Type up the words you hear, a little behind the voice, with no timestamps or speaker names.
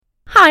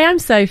Hi, I'm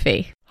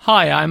Sophie.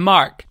 Hi, I'm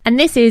Mark. And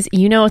this is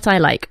You Know What I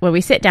Like, where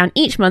we sit down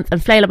each month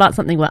and flail about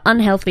something we're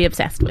unhealthily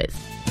obsessed with.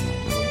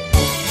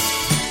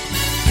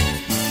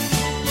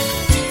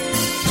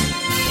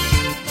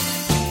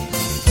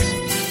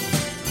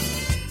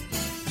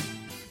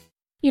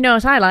 You know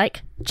what I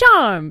like?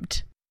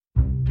 Charmed!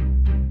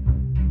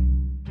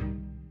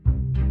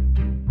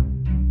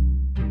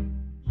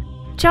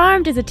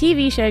 Charmed is a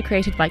TV show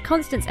created by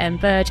Constance M.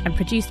 Burge and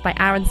produced by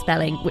Aaron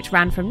Spelling, which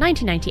ran from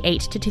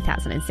 1998 to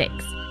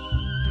 2006.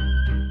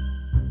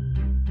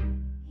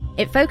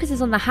 It focuses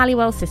on the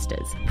Halliwell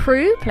sisters,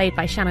 Prue, played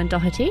by Shannon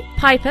Doherty,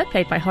 Piper,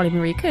 played by Holly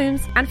Marie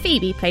Coombs, and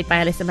Phoebe, played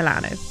by Alyssa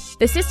Milano.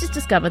 The sisters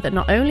discover that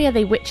not only are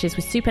they witches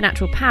with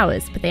supernatural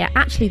powers, but they are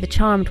actually the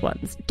charmed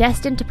ones,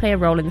 destined to play a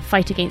role in the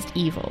fight against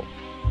evil.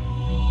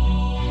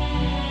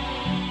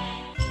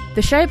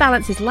 The show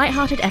balances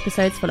light-hearted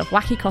episodes full of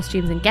wacky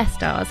costumes and guest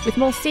stars with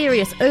more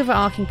serious,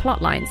 overarching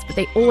plot lines, but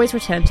they always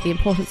return to the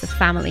importance of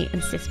family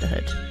and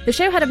sisterhood. The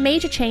show had a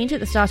major change at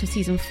the start of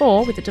season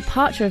 4 with the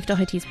departure of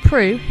Doherty's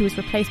Prue, who was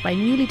replaced by a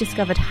newly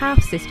discovered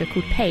half-sister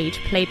called Paige,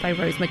 played by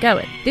Rose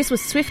McGowan. This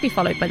was swiftly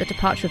followed by the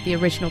departure of the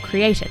original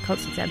creator,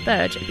 Constance M.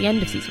 Burge, at the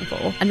end of season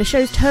 4, and the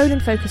show's tone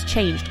and focus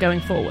changed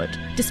going forward.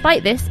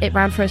 Despite this, it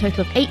ran for a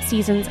total of 8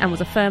 seasons and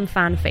was a firm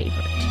fan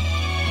favourite.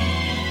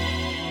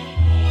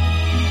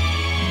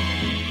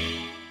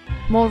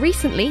 More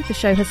recently, the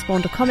show has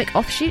spawned a comic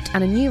offshoot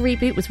and a new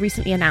reboot was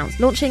recently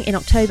announced, launching in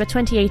October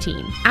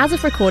 2018. As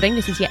of recording,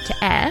 this is yet to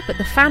air, but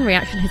the fan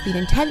reaction has been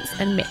intense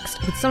and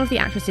mixed, with some of the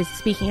actresses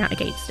speaking out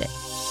against it.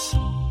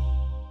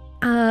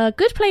 A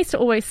good place to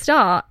always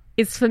start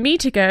is for me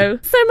to go,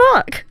 so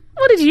Mark,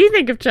 what did you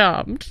think of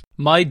Charmed?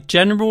 My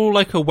general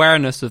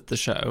awareness of the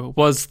show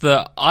was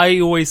that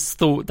I always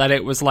thought that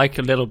it was a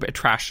little bit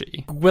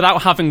trashy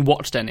without having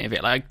watched any of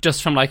it,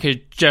 just from a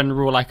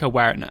general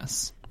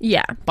awareness.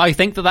 Yeah. But I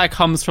think that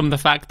comes from the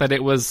fact that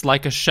it was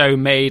a show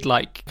made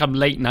late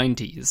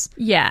 90s.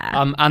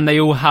 Yeah. And they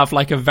all have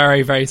a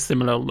very, very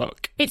similar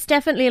look. It's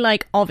definitely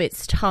of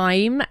its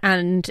time,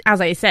 and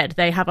as I said,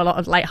 they have a lot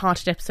of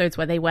light-hearted episodes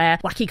where they wear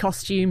wacky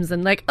costumes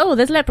and oh,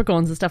 there's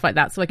leprechauns and stuff like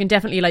that, so I can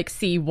definitely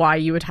see why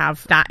you would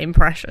have that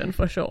impression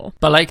for sure.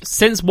 But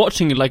since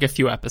watching a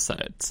few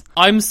episodes,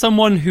 I'm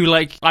someone who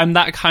I'm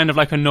that kind of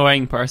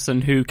annoying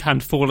person who can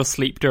fall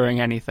asleep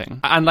during anything.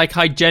 And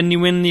I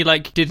genuinely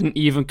didn't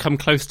even come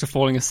close to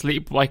falling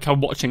asleep I'm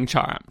watching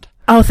Charmed.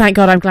 Oh, thank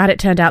God, I'm glad it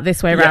turned out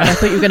this way around. Yeah. I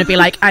thought you were going to be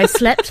I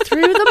slept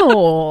through them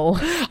all.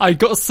 I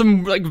got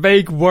some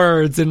vague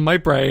words in my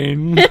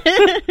brain.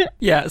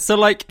 Yeah,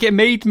 so it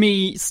made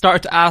me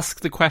start to ask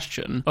the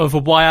question of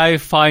why I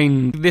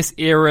find this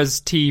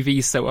era's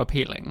TV so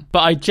appealing.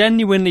 But I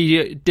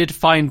genuinely did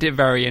find it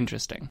very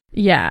interesting.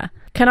 Yeah.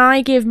 Can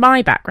I give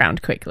my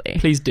background quickly?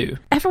 Please do.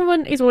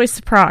 Everyone is always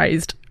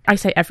surprised. I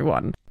say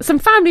everyone. Some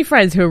family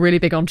friends who are really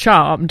big on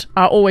Charmed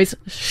are always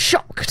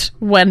shocked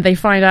when they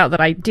find out that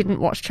I didn't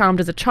watch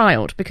Charmed as a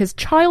child, because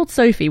child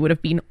Sophie would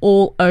have been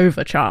all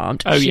over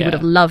Charmed. Oh, she would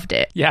have loved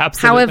it. Yeah,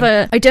 absolutely.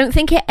 However, I don't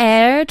think it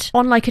aired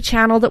on a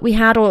channel that we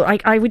had, or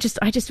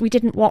we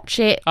didn't watch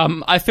it.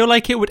 I feel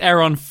it would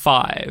air on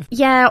 5.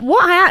 Yeah,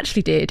 what I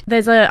actually did,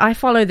 I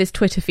follow this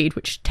Twitter feed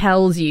which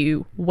tells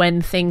you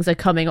when things are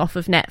coming off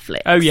of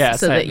Netflix. Oh yeah,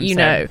 so that you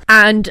know.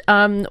 And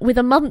with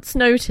a month's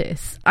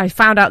notice, I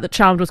found out that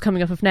Charmed was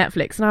coming off of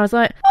Netflix, and I was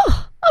like,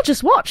 oh, I'll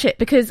just watch it,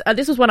 because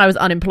this was when I was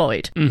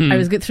unemployed. Mm-hmm. I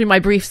was through my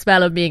brief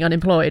spell of being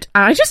unemployed,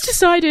 and I just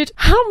decided,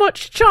 how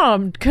much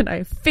Charmed can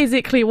I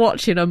physically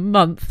watch in a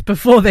month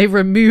before they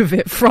remove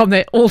it from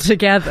it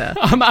altogether?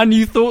 And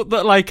you thought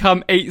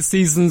that 8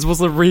 seasons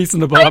was a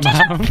reasonable amount?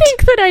 I didn't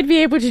think that I'd be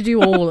able to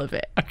do all of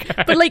it.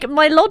 Okay. But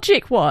my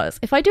logic was,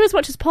 if I do as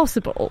much as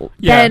possible,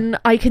 then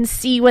I can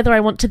see whether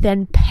I want to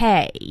then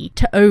pay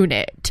to own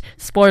it.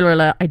 Spoiler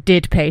alert, I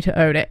did pay to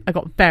own it. I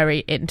got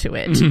very into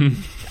it.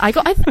 Mm-hmm. I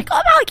got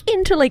about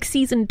into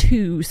season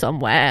 2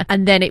 somewhere,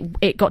 and then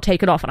it got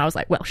taken off, and I was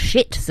like, well,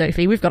 shit,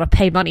 Sophie, we've got to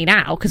pay money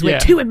now because we're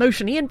too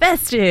emotionally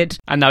invested.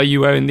 And now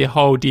you own the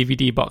whole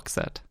DVD box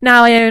set.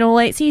 Now I own all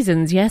 8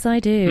 seasons. Yes, I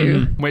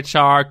do. Mm-hmm. Which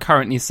are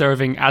currently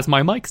serving as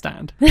my mic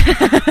stand.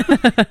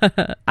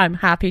 I'm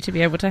happy to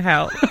be able to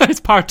help.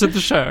 It's part of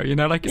the show,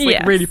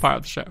 it's really part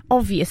of the show.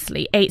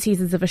 Obviously, 8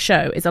 seasons of a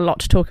show is a lot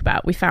to talk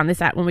about. We found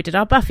this out when we did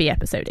our Buffy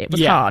episode. It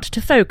was hard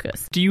to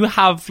focus. Do you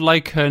have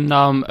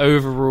an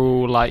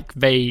overall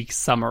vague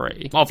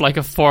summary of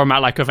a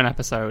format of an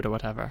episode or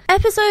whatever?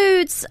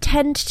 Episodes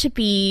tend to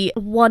be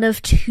one of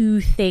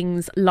 2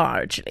 things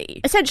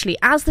largely. Essentially,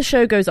 as the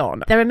show goes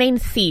on, there are main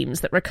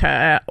themes that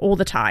recur all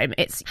the time.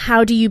 It's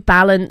how do you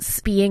balance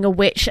being a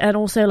witch and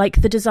also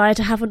the desire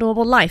to have a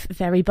normal life.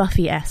 Very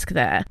Buffy-esque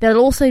there.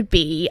 There'll also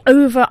be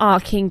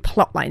overarching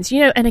plot lines,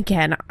 and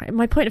again,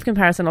 my point of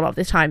comparison a lot of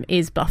this time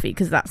is Buffy,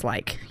 because that's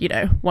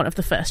one of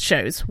the first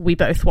shows we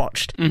both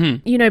watched.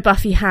 Mm-hmm.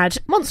 Buffy had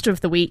Monster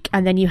of the Week,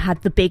 and then you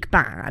had The Big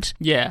Bad.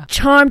 Yeah.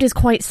 Charmed is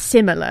quite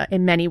similar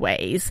in many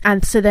ways,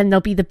 and so then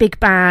there'll be the big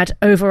bad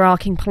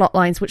overarching plot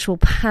lines which will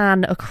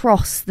pan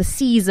across the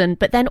season,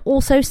 but then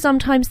also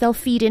sometimes they'll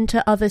feed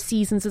into other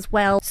seasons as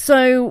well.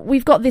 So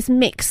we've got this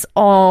mix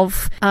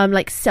of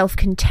like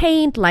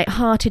self-contained,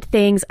 light-hearted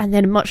things, and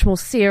then much more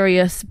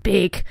serious,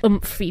 big,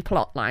 oomphy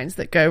plot lines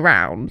that go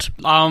round.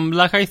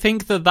 Like, I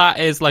think that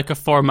is like a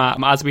format,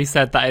 as we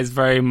said, that is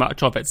very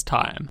much of its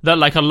time. That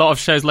like a lot of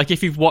shows, like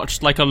if you've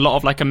watched like a lot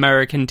of like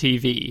American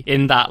TV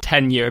in that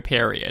 10-year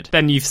period,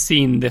 then you've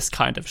seen this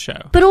kind of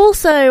show. But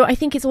also, I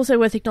think it's also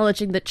worth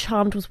acknowledging that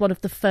Charmed was one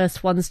of the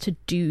first ones to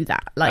do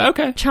that. Like,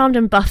 okay. Charmed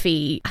and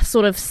Buffy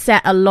sort of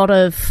set a lot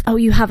of, oh,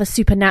 you have a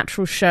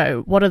supernatural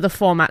show. What are the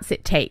formats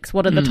it takes?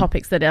 What are the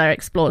topics that are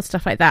explored?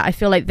 Stuff like that. I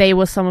feel like they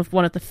were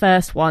one of the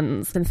first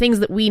ones, and things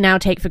that we now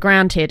take for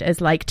granted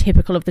as like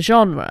typical of the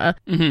genre,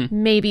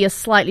 maybe a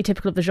slightly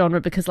typical of the genre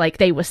because like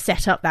they were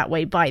set up that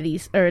way by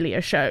these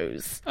earlier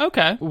shows.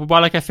 Okay.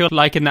 Well, like I feel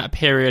like in that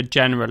period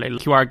generally,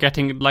 like, you are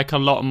getting like a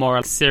lot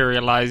more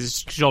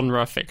serialized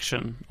genre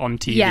fiction on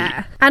TV.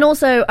 Yeah. And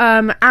also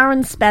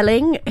Aaron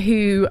Spelling,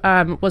 who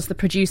was the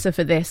producer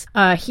for this,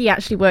 he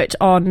actually worked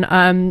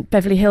on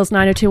Beverly Hills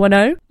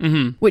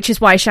 90210, which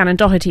is why Shannon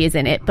Doherty is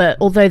in it. But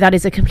although that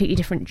is a completely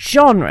different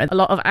genre, a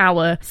lot of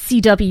our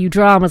CW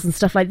dramas and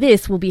stuff like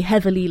this will be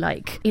heavily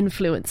like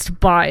influenced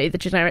by the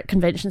generic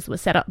conventions that were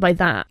set up by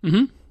that.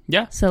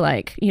 Yeah. So,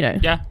 like, you know,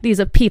 these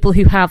are people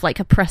who have, like,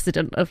 a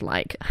precedent of,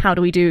 like, how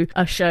do we do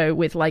a show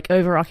with, like,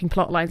 overarching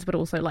plot lines, but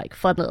also, like,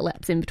 fun little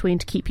eps in between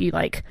to keep you,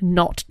 like,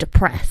 not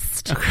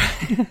depressed.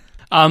 Okay.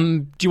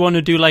 Do you want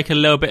to do like a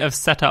little bit of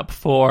setup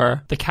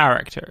for the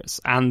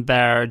characters and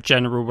their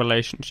general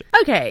relationship?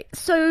 Okay,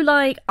 so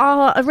like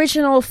our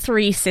original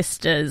three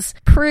sisters,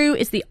 Prue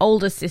is the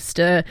older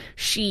sister.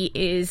 She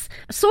is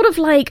sort of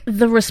like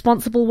the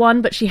responsible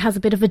one, but she has a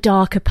bit of a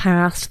darker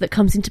past that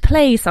comes into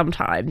play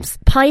sometimes.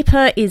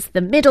 Piper is the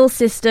middle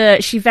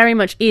sister. She very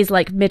much is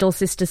like middle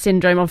sister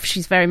syndrome of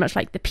she's very much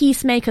like the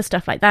peacemaker,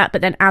 stuff like that.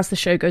 But then as the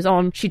show goes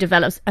on, she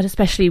develops, and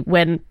especially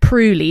when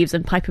Prue leaves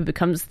and Piper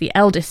becomes the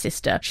eldest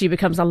sister, she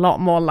becomes a lot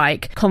more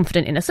like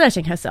confident in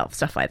asserting herself,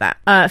 stuff like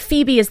that.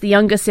 Phoebe is the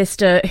younger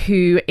sister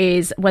who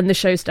is, when the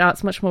show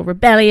starts, much more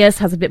rebellious,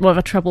 has a bit more of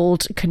a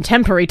troubled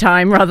contemporary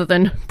time rather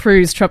than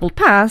Prue's troubled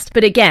past.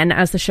 But again,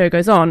 as the show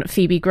goes on,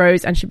 Phoebe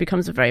grows and she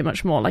becomes a very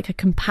much more like a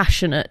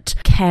compassionate,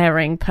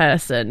 caring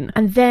person.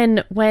 And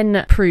then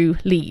when Prue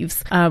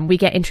leaves, we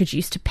get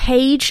introduced to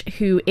Paige,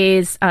 who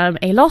is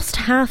a lost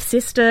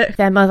half-sister.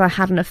 Their mother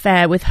had an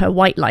affair with her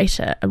white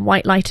lighter, and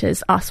white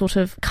lighters are sort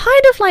of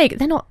kind of like,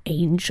 they're not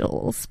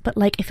angels, but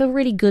like if a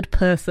really good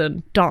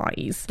person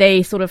dies,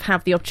 they sort of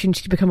have the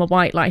opportunity to become a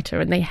white lighter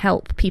and they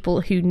help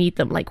people who need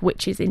them, like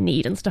witches in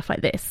need and stuff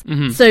like this.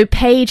 So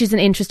Paige is an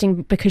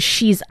interesting because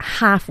she's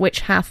half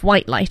witch, half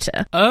white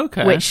lighter.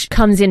 Okay. Which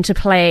comes into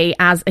play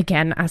as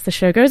the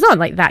show goes on.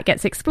 Like that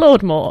gets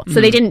explored more.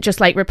 So they didn't just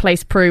like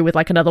replace Prue with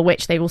like another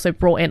witch, they also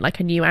brought in like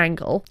a new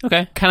angle.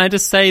 Okay. Can I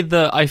just say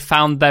that I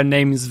found their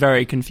names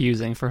very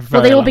confusing for a very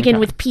Well, they all long begin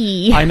time. with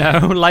P. I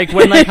know. Like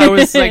when like I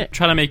was like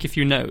trying to make a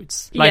few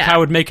notes. Like Yeah. I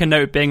would make a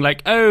note being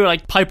like, oh,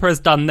 like Piper has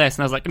done this,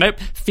 and I was like, nope,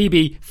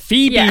 Phoebe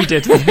Yeah.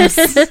 did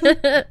this.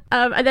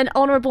 And then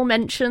honourable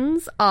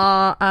mentions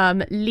are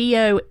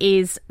Leo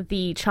is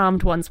the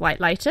Charmed One's white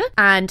lighter,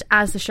 and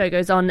as the show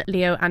goes on,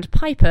 Leo and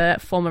Piper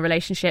form a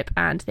relationship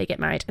and they get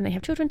married and they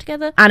have children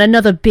together. And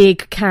another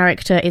big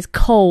character is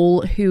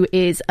Cole, who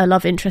is a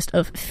love interest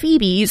of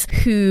Phoebe's,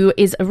 who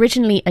is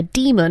originally a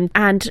demon,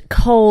 and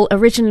Cole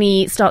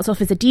originally starts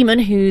off as a demon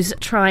who's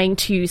trying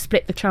to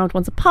split the Charmed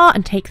Ones apart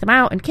and take them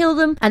out and kill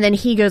them, and then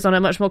he goes on a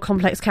much more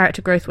complex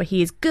character growth where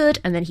he is good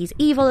and then he's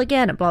evil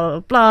again and blah blah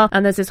blah,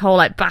 and there's this whole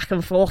like back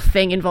and forth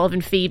thing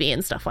involving Phoebe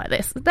and stuff like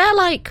this. They're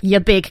like your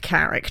big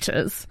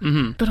characters,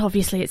 but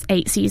obviously it's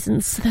 8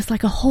 seasons, so there's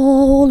like a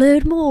whole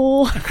load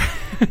more.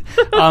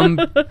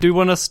 Do we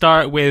want to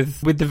start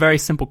with the very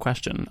simple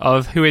question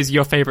of who is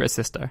your favourite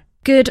sister?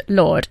 Good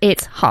lord,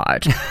 it's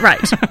hard.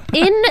 Right.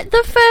 In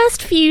the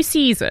first few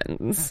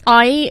seasons,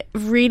 I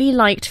really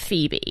liked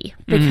Phoebe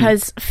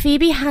because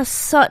Phoebe has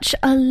such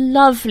a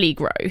lovely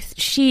growth.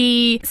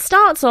 She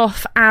starts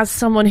off as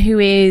someone who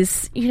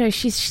is, you know,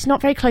 she's not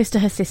very close to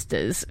her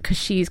sisters because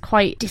she's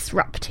quite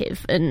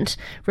disruptive and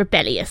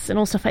rebellious and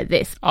all stuff like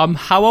this.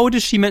 How old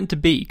is she meant to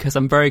be? Because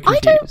I'm very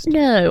confused.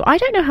 I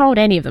don't know how old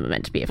any of them are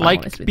meant to be, if I'm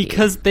honest with you.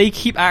 Because they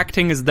keep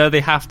acting as though they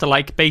have to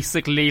like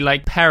basically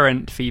like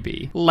parent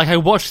Phoebe. Like I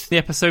watched the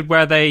episode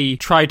where they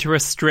try to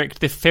restrict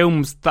the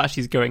films that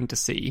she's going to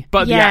see,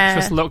 but the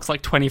actress looks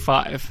like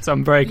 25, so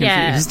I'm very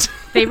confused.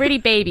 Yeah, they really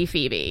baby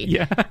Phoebe.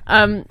 Yeah.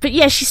 But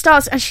yeah, she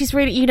starts and she's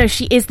really, you know,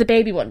 she is the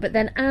baby one, but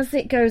then as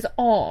it goes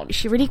on,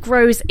 she really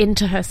grows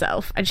into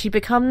herself and she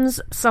becomes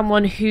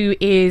someone who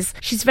is,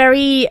 she's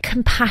very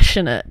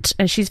compassionate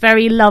and she's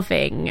very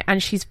loving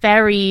and she's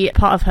very,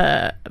 part of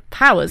her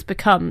powers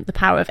become the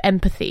power of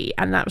empathy,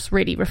 and that's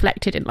really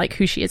reflected in like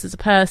who she is as a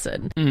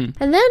person. And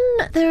then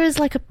there is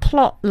like a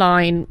plot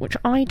line which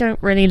I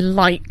don't really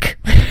like.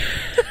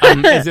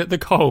 Is it the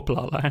Cole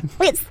plotline?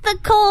 It's the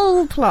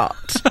Cole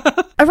plot.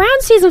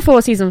 around season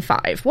 4, season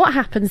 5, what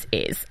happens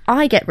is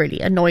I get really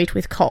annoyed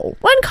with Cole.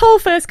 When Cole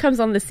first comes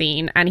on the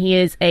scene and he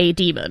is a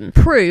demon,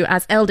 Prue,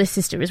 as eldest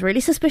sister, is really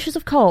suspicious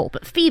of Cole,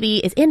 but Phoebe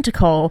is into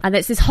Cole, and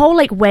there's this whole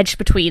like wedge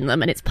between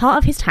them, and it's part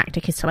of his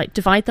tactic is to like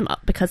divide them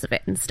up because of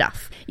it and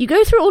stuff. You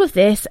go through all of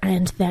this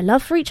and their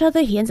love for each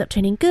other, he ends up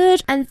turning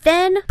good, and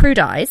then Prue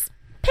dies.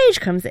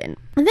 Paige comes in.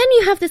 And then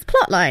you have this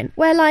plot line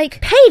where,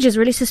 like, Paige is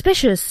really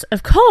suspicious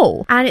of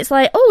Cole. And it's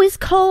like, oh, is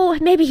Cole...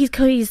 Maybe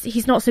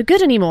he's not so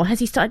good anymore. Has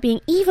he started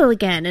being evil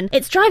again? And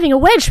it's driving a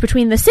wedge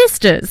between the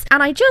sisters.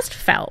 And I just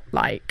felt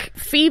like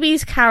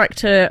Phoebe's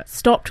character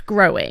stopped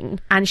growing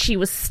and she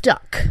was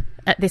stuck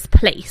at this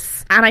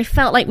place. And I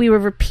felt like we were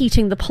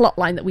repeating the plot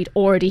line that we'd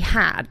already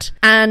had.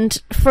 And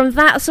from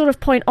that sort of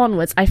point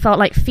onwards, I felt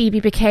like Phoebe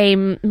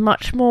became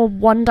much more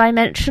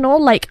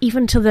one-dimensional. Like,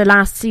 even to the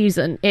last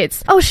season,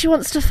 it's, oh, she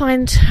wants to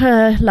find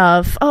her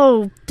love.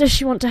 Oh, does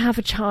she want to have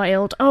a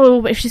child?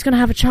 Oh, if she's going to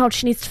have a child,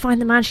 she needs to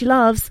find the man she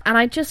loves. And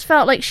I just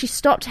felt like she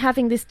stopped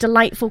having this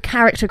delightful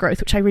character growth,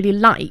 which I really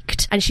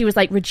liked. And she was,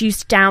 like,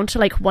 reduced down to,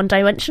 like,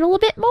 one-dimensional a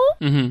bit more.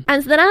 Mm-hmm.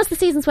 And then as the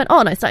seasons went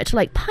on, I started to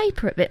like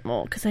Piper a bit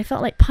more, because I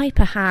felt like Piper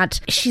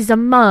she's a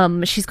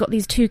mum, she's got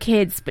these 2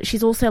 kids, but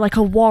she's also like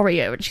a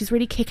warrior, and she's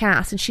really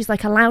kick-ass, and she's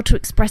like allowed to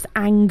express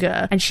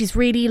anger, and she's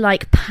really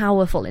like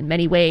powerful in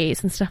many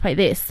ways and stuff like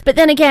this. But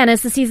then again,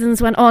 as the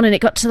seasons went on and it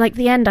got to like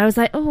the end, I was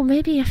like, oh,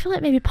 I feel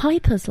like maybe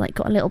Piper's like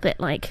got a little bit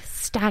like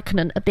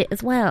stagnant a bit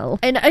as well.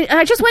 And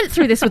I just went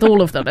through this with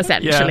all of them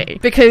essentially,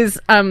 because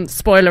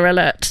spoiler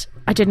alert,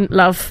 I didn't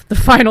love the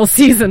final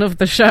season of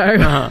the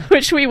show,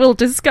 which we will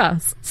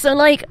discuss. So,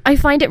 like, I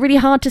find it really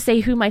hard to say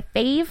who my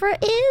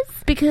favourite is,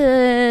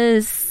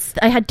 because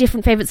I had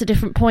different favourites at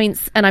different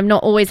points, and I'm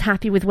not always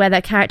happy with where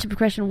their character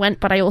progression went,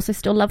 but I also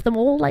still love them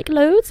all, like,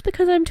 loads,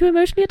 because I'm too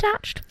emotionally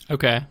attached.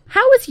 Okay.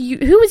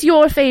 Who was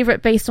your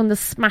favourite based on the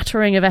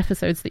smattering of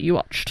episodes that you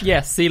watched?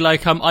 Yeah, see,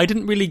 like, I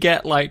didn't really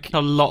get, like, a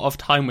lot of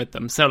time with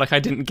them, so, like, I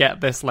didn't get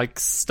this, like,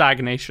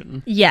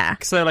 stagnation. Yeah.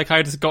 So, like,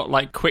 I just got,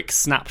 like, quick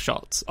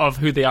snapshots of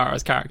who they are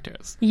as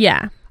characters.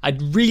 Yeah. I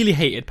really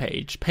hated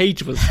Paige.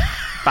 Paige was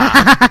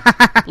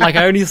bad. Like,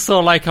 I only saw,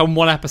 like, on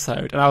one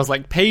episode, and I was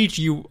like, Paige,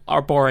 you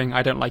are boring,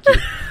 I don't like you.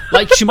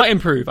 Like, she might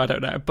improve, I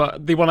don't know,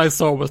 but the one I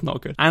saw was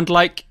not good. And,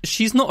 like,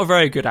 she's not a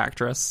very good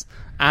actress.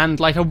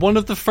 And, like, one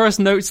of the first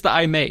notes that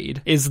I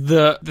made is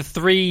the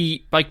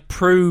 3, like,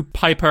 Prue,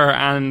 Piper,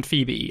 and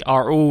Phoebe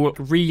are all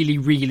really,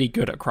 really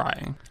good at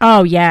crying.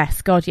 Oh,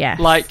 yes. God, yes.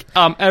 Like,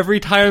 every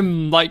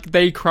time, like,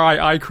 they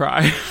cry, I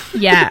cry.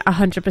 Yeah,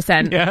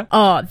 100%. Yeah.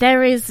 Oh,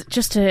 there is,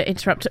 just to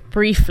interrupt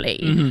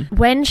briefly,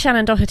 when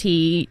Shannon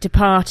Doherty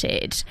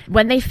departed,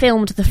 when they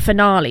filmed the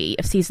finale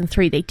of season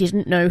 3, they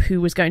didn't know who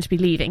was going to be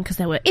leaving because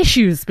there were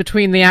issues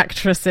between the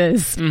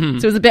actresses. So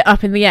it was a bit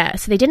up in the air.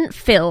 So they didn't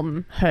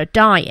film her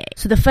dying.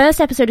 So the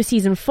first episode of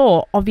season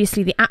 4,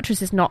 obviously the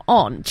actress is not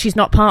on. She's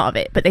not part of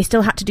it, but they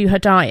still had to do her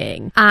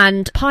dying.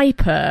 And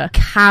Piper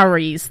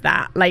carries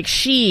that. Like,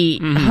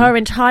 her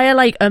entire,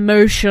 like,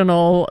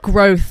 emotional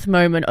growth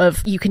moment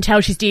of, you can tell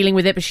she's dealing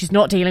with it, but she's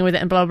not dealing with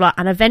it, and blah, blah, blah.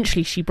 And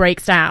eventually she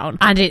breaks down,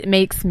 and it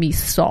makes me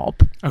sob.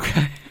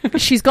 Okay.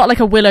 She's got, like,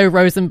 a Willow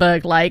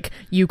Rosenberg, like,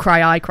 you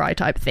cry, I cry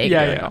type thing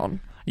going on.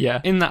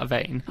 Yeah, in that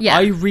vein. Yeah.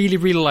 I really,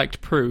 really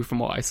liked Prue from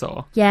what I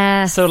saw.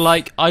 Yeah. So,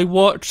 like, I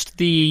watched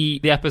the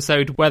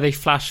episode where they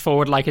flash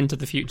forward, like, into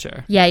the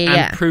future.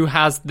 And Prue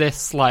has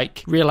this,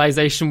 like,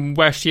 realization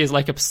where she is,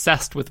 like,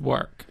 obsessed with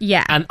work.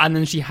 Yeah. And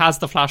then she has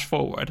the flash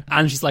forward,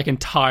 and she's, like,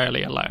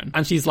 entirely alone.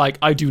 And she's like,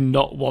 I do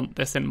not want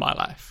this in my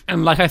life.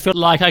 And, like, I feel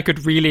like I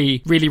could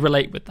really, really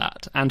relate with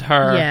that. And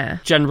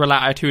her general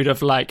attitude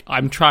of, like,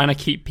 I'm trying to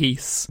keep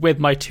peace with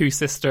my 2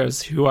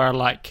 sisters who are,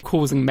 like,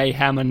 causing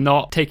mayhem and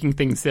not taking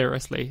things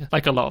seriously.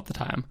 Like, a lot of the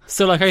time.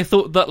 So, like, I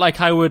thought that,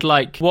 like, I would,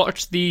 like,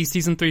 watch the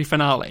season 3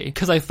 finale,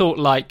 because I thought,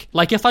 like,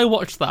 if I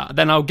watch that,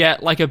 then I'll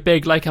get, like, a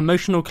big, like,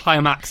 emotional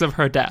climax of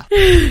her death.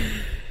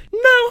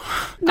 No,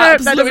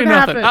 absolutely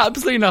nothing.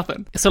 Absolutely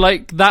nothing. So,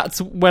 like,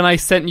 that's when I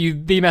sent you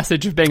the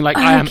message of being like,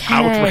 I am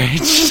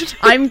outraged.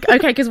 I'm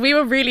okay, because we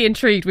were really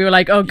intrigued. We were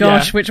like, oh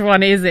gosh, which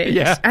one is it?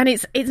 Yeah. And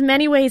it's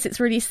many ways it's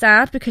really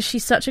sad, because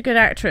she's such a good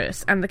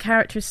actress and the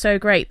character is so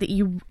great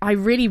that I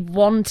really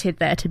wanted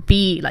there to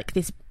be, like,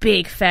 this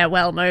big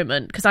farewell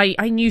moment, because I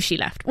knew she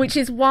left, which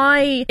is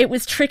why it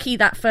was tricky,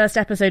 that first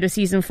episode of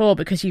season 4,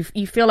 because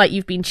you feel like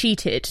you've been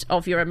cheated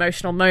of your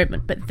emotional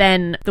moment. But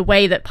then the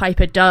way that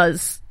Piper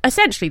does,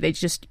 essentially they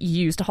just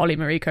used Holly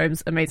Marie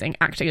Combs' amazing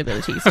acting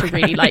abilities to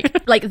really like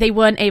they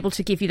weren't able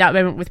to give you that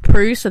moment with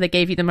Prue, so they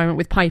gave you the moment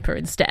with Piper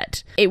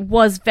instead. It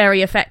was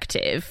very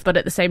effective, but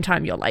at the same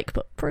time you're like,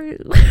 but Prue.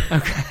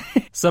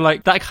 Okay. So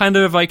like that kind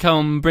of like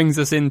brings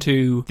us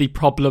into the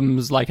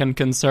problems like and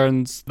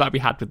concerns that we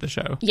had with the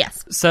show.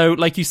 Yes. So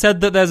like you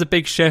said that there's a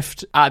big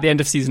shift at the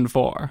end of season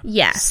 4.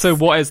 Yes. So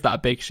what is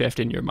that big shift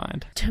in your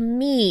mind? To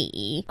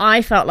me,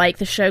 I felt like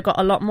the show got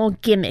a lot more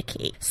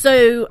gimmicky.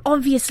 So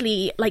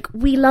obviously, like,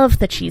 we love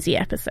the cheesy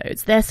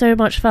episodes. They're so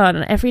much fun.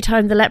 And every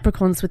time the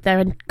leprechauns with their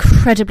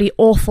incredibly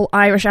awful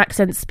Irish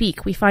accents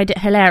speak, we find it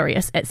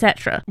hilarious,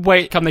 etc.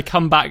 Wait, can they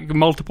come back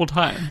multiple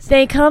times?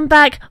 They come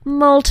back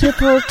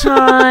multiple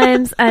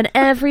times, and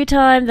every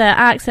time their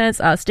accents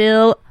are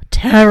still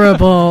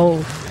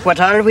terrible. What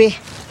are we?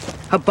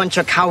 A bunch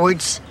of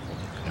cowards.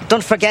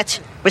 Don't forget,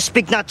 we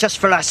speak not just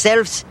for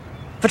ourselves,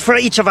 but for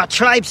each of our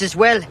tribes as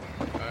well.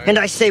 And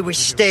I say we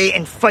stay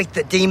and fight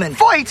the demon.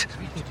 Fight?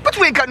 But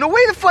we ain't got no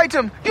way to fight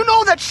him. You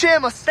know that,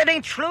 Seamus. That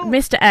ain't true.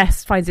 Mr.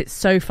 S finds it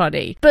so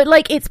funny. But,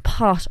 like, it's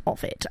part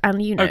of it.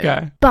 And, you know.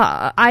 Okay.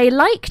 But I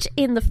liked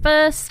in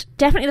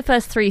definitely the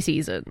first 3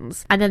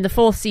 seasons. And then the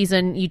 4th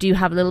season, you do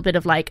have a little bit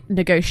of, like,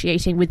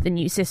 negotiating with the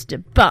new sister.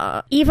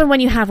 But even when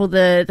you have all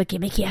the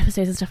gimmicky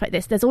episodes and stuff like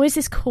this, there's always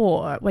this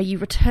core where you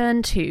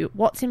return to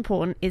what's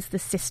important is the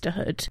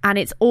sisterhood. And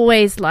it's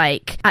always,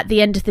 like, at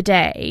the end of the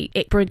day,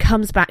 it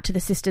comes back to the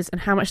sisters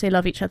and how much they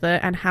love each other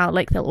and how,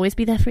 like, they'll always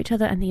be there for each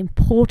other and the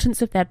importance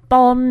of their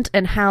bond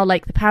and how,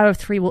 like, the power of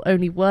 3 will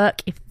only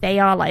work if they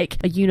are, like,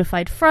 a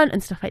unified front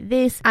and stuff like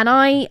this. And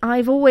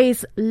I've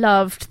always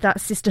loved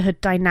that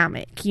sisterhood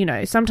dynamic. You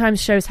know,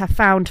 sometimes shows have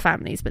found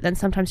families, but then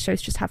sometimes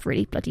shows just have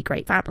really bloody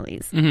great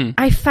families. Mm-hmm.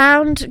 I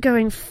found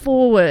going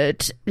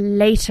forward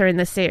later in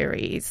the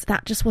series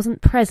that just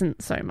wasn't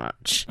present so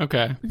much.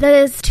 Okay.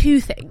 There's 2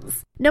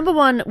 things. Number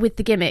 1 with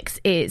the gimmicks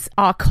is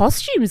our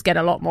costumes get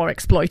a lot more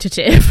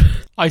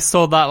exploitative. I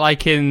saw that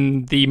like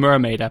in the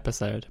mermaid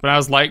episode, but I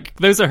was like,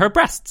 those are her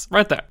breasts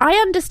right there. I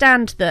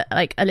understand that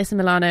like Alyssa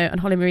Milano and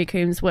Holly Marie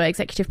Coombs were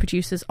executive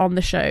producers on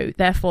the show,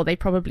 therefore they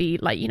probably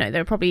like, you know, they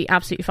were probably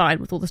absolutely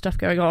fine with all the stuff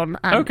going on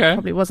and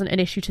probably wasn't an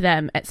issue to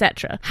them,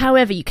 etc.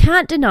 However, you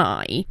can't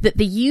deny that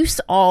the use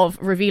of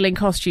revealing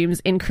costumes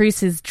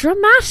increases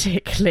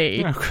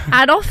dramatically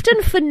and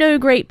often for no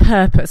great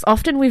purpose.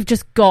 Often we've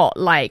just got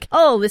like,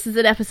 oh, this is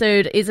an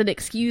episode is an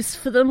excuse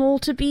for them all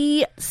to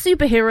be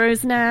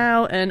superheroes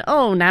now, and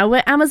oh, now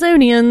we're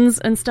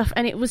Amazonians and stuff.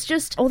 And it was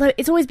just, although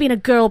it's always been a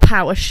girl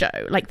power show,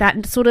 like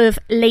that sort of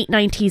late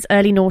 90s,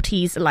 early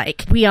noughties,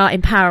 like we are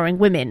empowering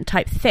women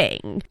type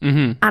thing.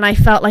 Mm-hmm. And I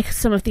felt like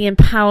some of the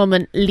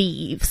empowerment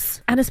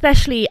leaves. And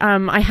especially,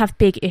 I have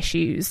big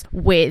issues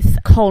with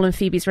Cole and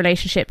Phoebe's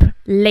relationship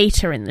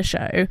later in the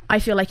show. I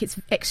feel like it's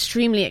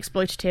extremely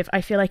exploitative.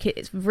 I feel like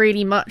it's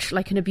really much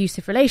like an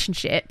abusive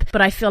relationship,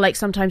 but I feel like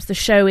sometimes the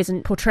show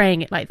isn't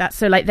portraying it like that.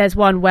 So like there's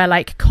one where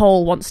like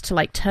Cole wants to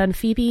like turn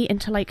Phoebe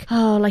into like,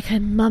 oh, like a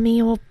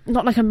mummy, or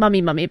not like a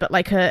mummy, but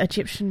like a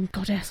Egyptian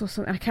goddess or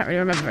something. I can't really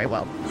remember very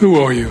well.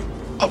 Who are you?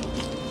 Oh,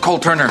 Cole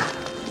Turner.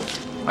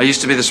 I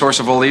used to be the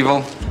source of all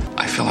evil.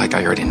 I feel like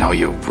I already know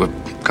you.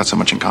 We've got so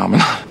much in common.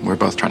 We're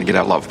both trying to get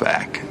our love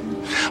back.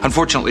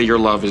 Unfortunately, your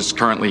love is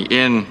currently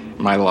in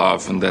my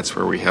love, and that's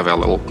where we have our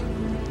little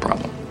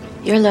problem.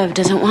 Your love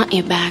doesn't want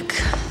you back.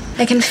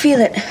 I can feel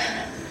it.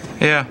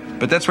 Yeah,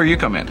 but that's where you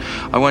come in.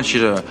 I want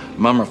you to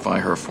mummify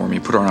her for me,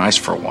 put her on ice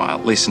for a while,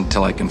 at least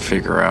until I can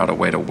figure out a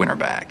way to win her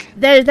back.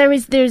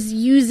 There's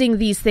using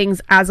these things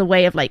as a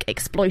way of like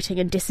exploiting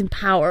and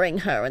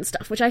disempowering her and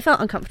stuff, which I felt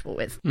uncomfortable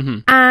with. Mm-hmm.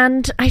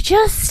 And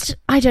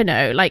I don't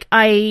know, like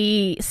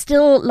I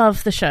still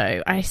love the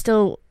show. I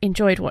still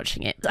enjoyed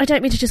watching it. I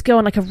don't mean to just go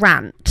on like a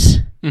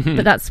rant. Mm-hmm.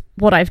 But that's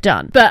what I've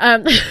done. But I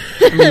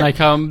mean, like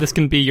this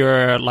can be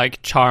your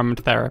like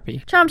charmed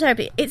therapy.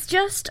 It's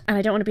just, and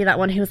I don't want to be that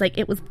one who was like,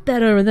 it was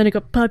better and then it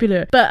got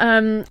popular. But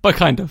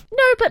kind of.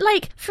 No, but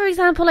like for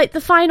example, like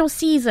the final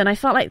season, I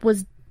felt like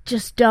was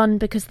just done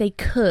because they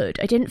could.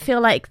 I didn't feel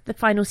like the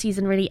final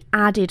season really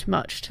added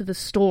much to the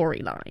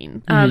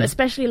storyline.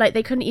 Especially like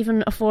they couldn't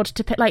even afford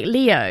to pay, like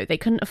Leo, they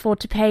couldn't afford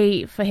to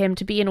pay for him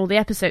to be in all the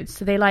episodes,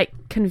 so they like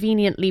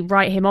conveniently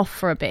write him off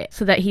for a bit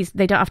so that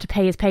they don't have to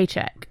pay his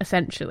paycheck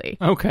essentially.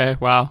 Okay,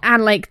 wow.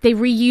 And like they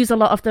reuse a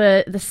lot of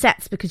the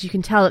sets because you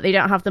can tell that they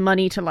don't have the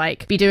money to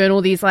like be doing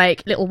all these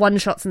like little one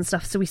shots and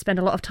stuff, so we spend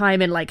a lot of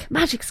time in like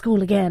magic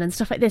school again and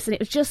stuff like this, and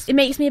it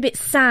makes me a bit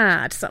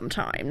sad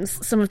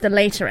sometimes, some of the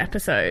later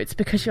episodes,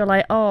 because you're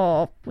like,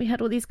 oh, we had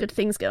all these good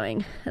things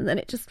going and then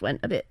it just went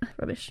a bit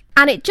rubbish.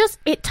 And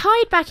it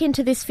tied back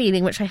into this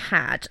feeling which I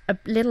had a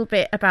little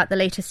bit about the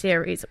later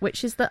series,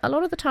 which is that a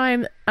lot of the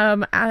time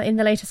in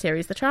the later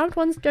series the Charmed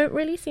ones don't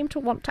really seem to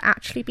want to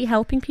actually be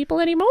helping people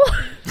anymore.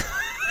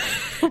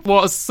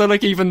 What, so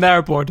like even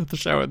they're bored of the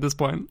show at this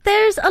point?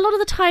 There's a lot of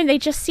the time they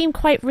just seem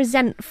quite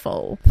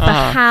resentful for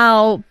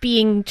how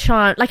being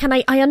charmed, like, and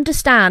I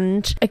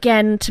understand,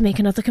 again, to make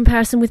another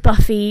comparison with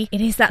Buffy, it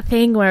is that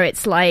thing where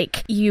it's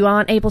like you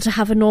aren't able to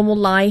have a normal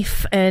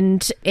life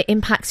and it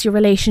impacts your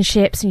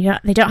relationships and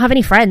they don't have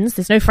any friends.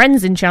 There's no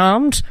friends in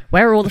Charmed.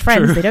 Where are all the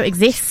friends? True. They don't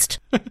exist.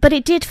 But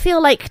it did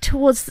feel like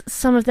towards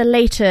some of the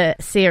later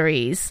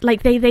series,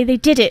 like they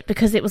did it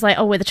because it was like,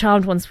 oh, we're the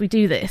Charmed ones, we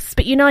do this.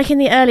 But you know, like in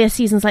the earlier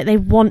seasons seems like they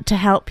want to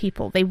help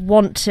people. They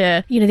want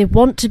to, they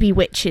want to be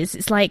witches.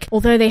 It's like,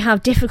 although they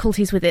have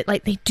difficulties with it,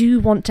 like they do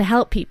want to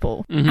help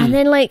people. And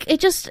then like it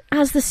just,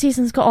 as the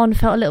seasons got on,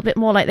 felt a little bit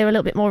more like they were a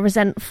little bit more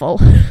resentful.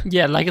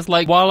 Yeah, like it's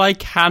like, while I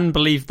can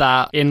believe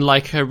that in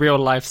like a real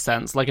life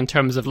sense, like in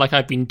terms of like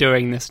I've been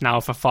doing this now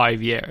for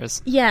 5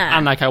 years. Yeah.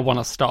 And like I want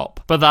to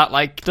stop. But that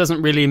like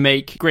doesn't really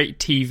make great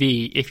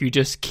TV if you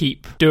just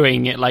keep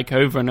doing it like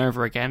over and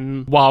over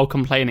again while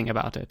complaining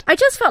about it. I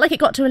just felt like it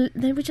got to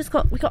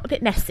we got a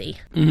bit messy.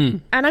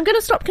 And I'm going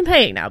to stop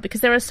complaining now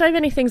because there are so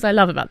many things I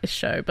love about this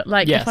show, but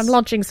like if I'm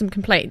lodging some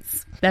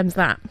complaints, them's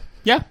that.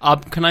 Yeah.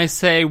 Can I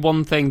say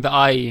one thing that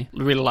I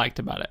really liked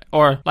about it?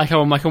 Or like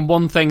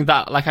one thing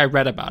that like I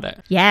read about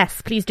it?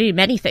 Yes, please do.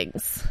 Many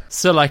things.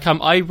 So like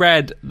I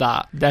read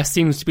that there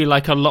seems to be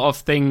like a lot of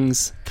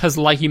things, because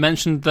like you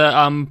mentioned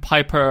that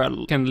Piper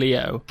and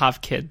Leo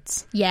have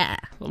kids. Yeah.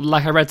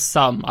 Like I read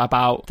some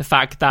about the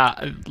fact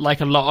that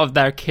like a lot of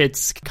their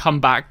kids come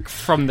back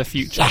from the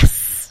future.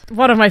 Yes.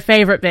 One of my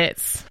favourite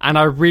bits. And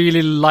I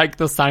really like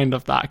the sound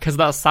of that, because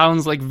that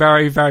sounds like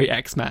very, very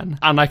X-Men.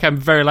 And like I'm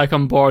very like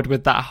on board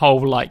with that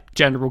whole like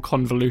general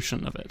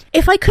convolution of it.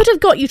 If I could have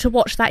got you to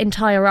watch that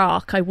entire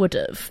arc, I would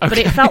have. Okay. But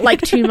it felt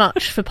like too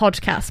much for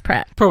podcast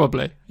prep.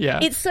 Probably, yeah.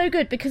 It's so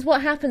good because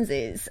what happens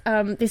is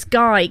this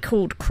guy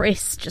called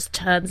Chris just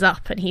turns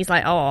up and he's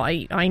like, oh,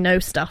 I know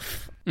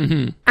stuff.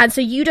 And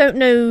so you don't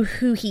know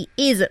who he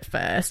is at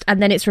first,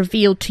 and then it's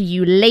revealed to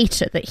you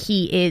later that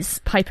he is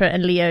Piper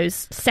and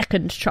Leo's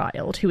second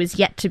child who is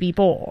yet to be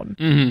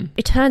born.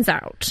 It turns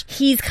out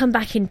he's come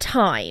back in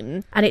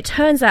time, and it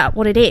turns out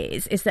what it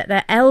is that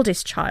their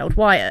eldest child,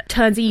 Wyatt,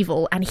 turns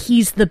evil and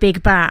he's the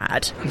big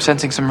bad. I'm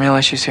sensing some real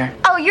issues here.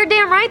 Oh, you're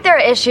damn right there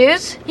are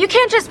issues. You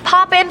can't just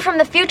pop in from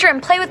the future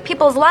and play with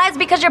people's lives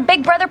because your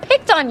big brother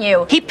picked on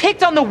you. He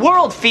picked on the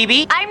world,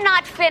 Phoebe. I'm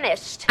not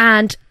finished.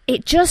 And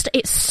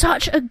it's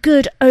such a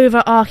good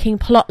overarching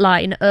plot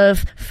line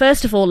of,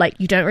 first of all, like,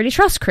 you don't really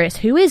trust Chris.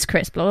 Who is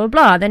Chris? Blah, blah,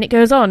 blah. Then it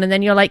goes on, and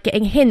then you're, like,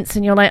 getting hints,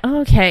 and you're like,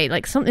 oh, okay,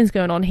 like, something's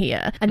going on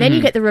here. And then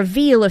you get the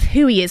reveal of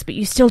who he is, but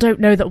you still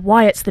don't know that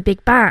Wyatt's the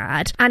big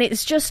bad. And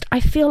it's just, I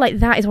feel like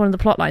that is one of the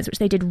plot lines which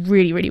they did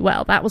really, really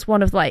well. That was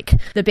one of, like,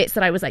 the bits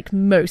that I was, like,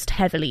 most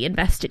heavily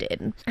invested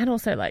in. And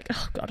also, like,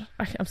 oh, God,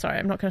 I'm sorry,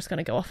 I'm not just going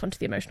to go off onto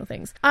the emotional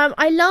things.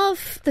 I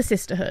love the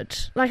sisterhood.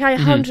 Like, I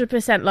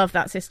 100% love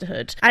that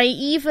sisterhood. I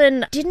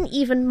didn't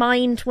even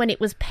mind when it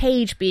was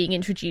Paige being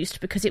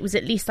introduced, because it was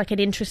at least like an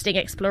interesting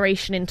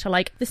exploration into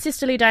like the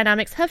sisterly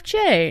dynamics have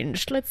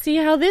changed. Let's see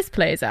how this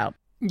plays out.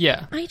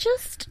 Yeah.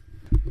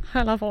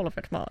 I love all of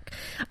it, Mark.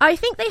 I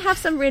think they have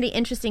some really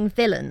interesting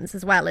villains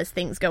as well as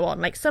things go on.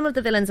 Like, some of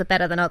the villains are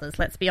better than others,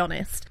 let's be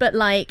honest. But,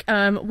 like,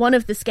 one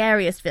of the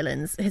scariest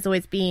villains has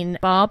always been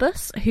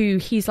Barbas, who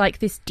he's like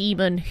this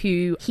demon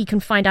who he can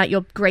find out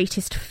your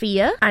greatest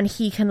fear, and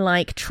he can,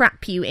 like,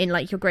 trap you in,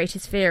 like, your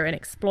greatest fear and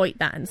exploit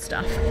that and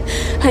stuff.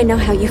 I know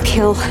how you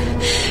kill.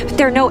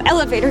 There are no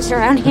elevators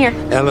around here.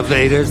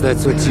 Elevators?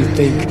 That's what you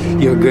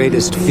think your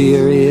greatest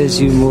fear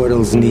is? You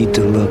mortals need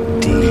to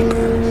look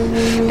deeper.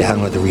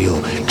 Down where the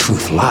real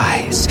truth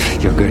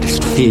lies. Your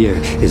greatest fear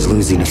is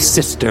losing a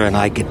sister, and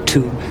I get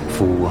 2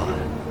 for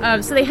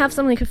 1. So they have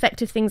some like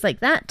effective things like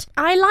that.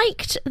 I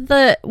liked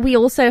that we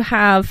also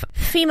have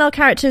female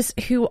characters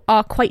who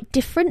are quite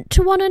different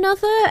to one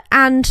another,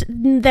 and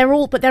they're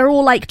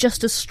all like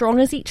just as strong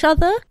as each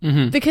other.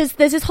 Because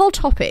there's this whole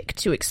topic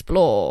to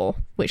explore,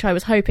 which I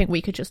was hoping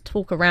we could just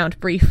talk around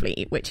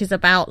briefly, which is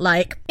about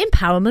like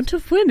empowerment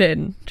of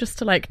women, just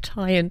to like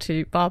tie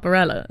into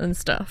Barbarella and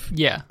stuff.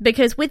 Yeah.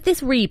 Because with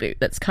this reboot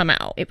that's come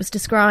out, it was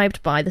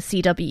described by the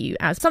CW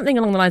as something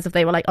along the lines of,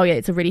 they were like, oh yeah,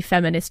 it's a really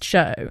feminist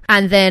show.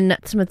 And then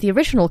some of the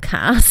original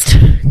cast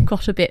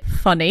got a bit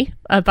funny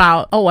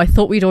about, oh, I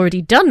thought we'd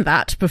already done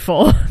that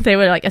before. They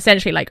were like,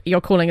 essentially like,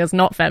 you're calling us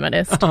not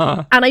feminist.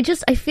 And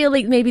I feel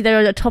like maybe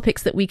there are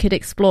topics that we could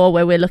explore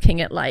where we're looking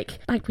at like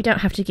we don't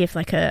have to give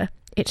like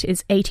it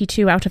is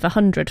 82 out of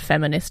 100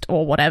 feminist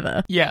or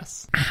whatever.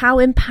 Yes. How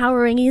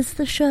empowering is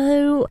the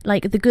show?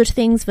 Like the good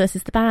things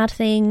versus the bad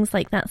things,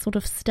 like that sort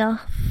of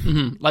stuff.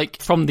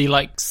 Like from the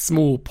like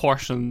small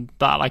portion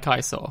that like I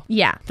saw.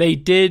 Yeah. They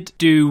did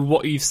do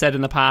what you've said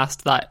in the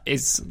past that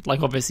is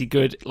like obviously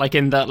good. Like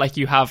in that like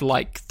you have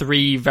like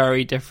 3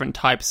 very different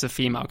types of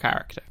female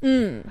character.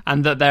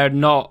 And that they're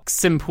not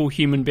simple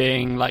human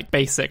being, like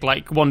basic,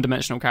 like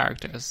one-dimensional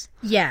characters.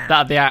 Yeah.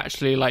 That they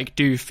actually like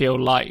do feel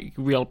like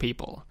real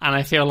people. And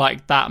I feel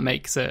like that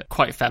makes it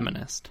quite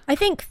feminist. I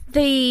think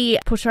the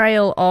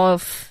portrayal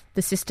of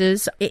the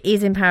sisters, it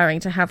is empowering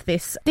to have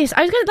this I was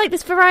going to like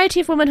this variety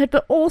of womanhood,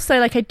 but also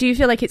like I do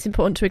feel like it's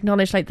important to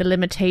acknowledge like the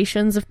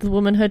limitations of the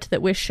womanhood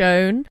that we're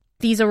shown.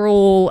 These are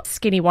all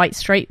skinny white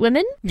straight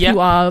women who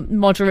are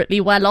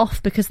moderately well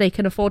off because they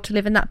can afford to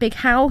live in that big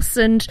house.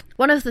 And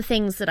one of the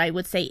things that I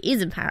would say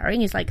is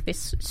empowering is like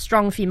this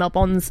strong female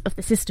bonds of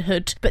the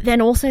sisterhood, but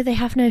then also they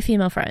have no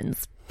female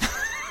friends.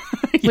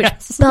 Which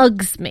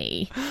bugs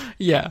me.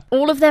 Yeah.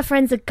 All of their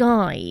friends are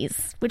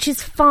guys, which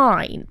is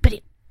fine, but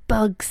it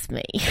bugs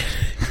me.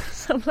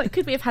 So I'm like,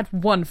 could we have had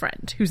one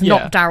friend who's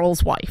not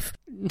Daryl's wife?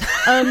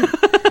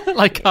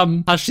 Like,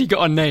 has she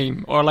got a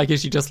name? Or, like,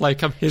 is she just,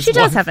 like, his She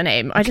does wife? have a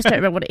name. I just don't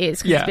remember what it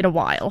is because it's been a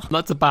while.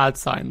 That's a bad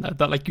sign, though,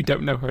 that, like, you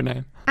don't know her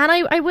name. And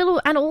I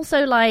will, and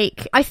also,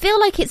 like, I feel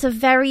like it's a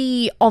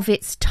very of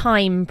its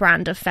time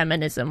brand of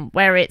feminism,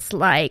 where it's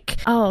like,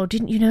 oh,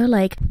 didn't you know,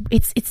 like,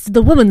 it's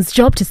the woman's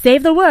job to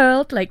save the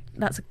world. Like,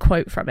 that's a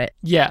quote from it.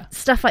 Yeah.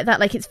 Stuff like that.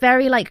 Like, it's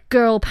very, like,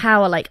 girl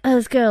power, like,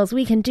 us girls,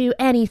 we can do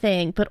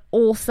anything. But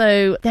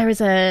also, there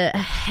is a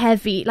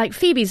heavy, like,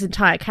 Phoebe's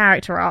entire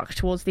character arc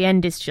towards the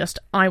end is just,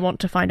 I want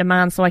to find a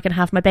man so I can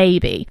have my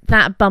baby.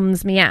 That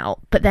bums me out.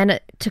 But then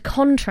to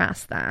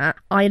contrast that,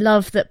 I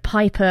love that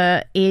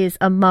Piper is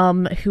a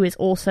mum who is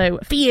also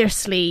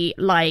fiercely,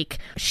 like,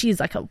 she's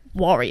like a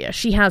warrior.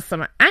 She has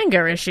some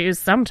anger issues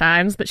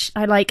sometimes, but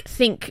I like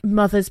think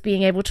mothers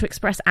being able to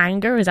express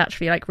anger is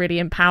actually like really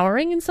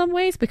empowering in some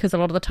ways, because a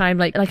lot of the time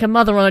like a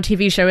mother on a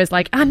TV show is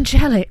like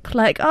angelic,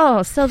 like,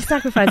 oh,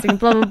 self-sacrificing,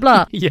 blah blah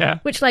blah. Yeah.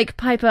 Which like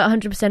Piper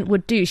 100%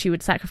 would do. She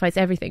would sacrifice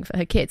everything for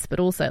her kids, but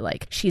also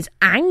like she's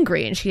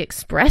angry and she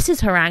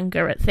expresses her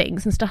anger at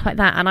things and stuff like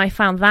that, and I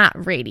found that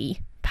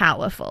really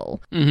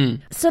powerful.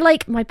 So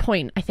like my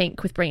point, I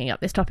think, with bringing up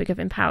this topic of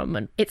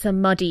empowerment, it's a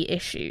muddy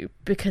issue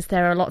because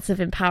there are lots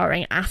of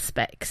empowering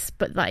aspects,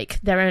 but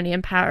like they're only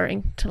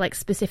empowering to like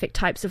specific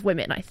types of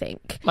women, I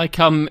think. Like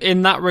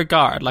in that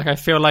regard, like I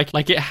feel like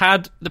it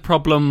had the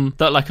problem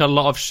that like a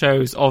lot of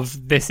shows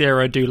of this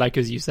era do, like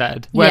as you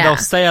said, where they'll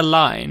say a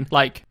line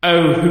like,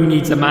 oh, who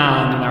needs a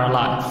man in their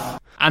life?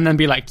 And then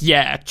be like,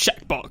 yeah,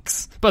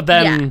 checkbox. But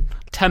then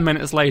 10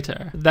 minutes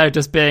later, they're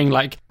just being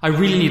like, I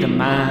really need a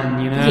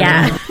man, you know?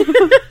 Yeah.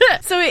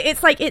 So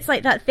it's like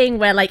that thing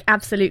where like,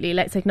 absolutely,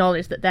 let's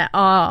acknowledge that there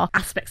are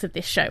aspects of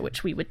this show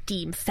which we would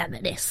deem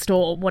feminist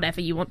or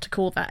whatever you want to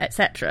call that,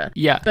 etc.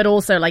 Yeah. But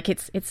also like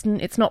it's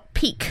not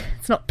peak,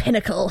 it's not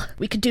pinnacle.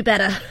 We could do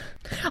better.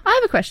 I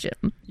have a question.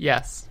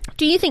 Yes.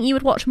 Do you think you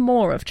would watch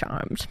more of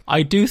Charmed?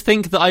 I do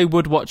think that I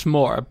would watch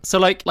more. So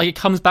like it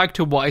comes back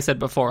to what I said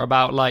before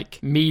about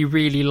like me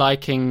really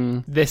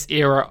liking this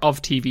era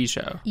of TV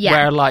show. Yeah.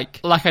 Where like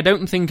I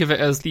don't think of it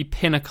as the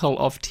pinnacle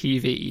of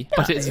TV,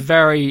 but it's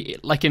very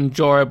like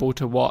enjoyable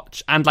to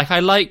watch. And like I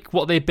like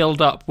what they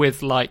build up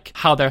with like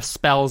how their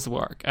spells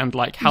work and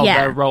like how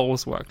their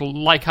roles work.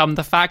 Like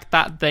the fact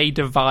that they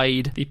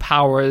divide the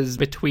powers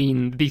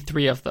between the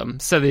three of them,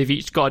 so they've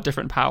each got a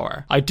different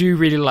power. I do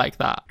really like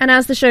that. And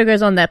as the show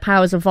goes on, their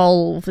powers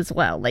evolve as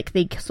well. Like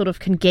they sort of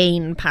can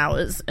gain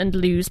powers and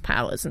lose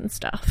powers and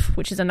stuff,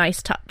 which is a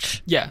nice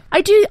touch. Yeah.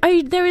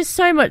 There is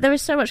so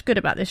much good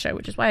about this show,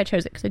 which is why I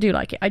chose it, because I do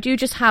like it. I do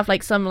just have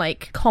like some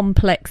like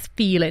complex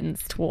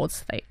feelings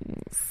towards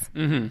things.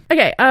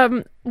 Okay,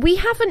 we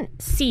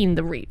haven't seen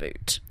the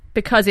reboot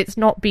because it's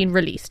not been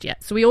released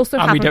yet. So we also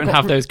we don't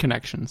have those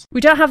connections.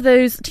 We don't have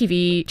those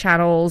TV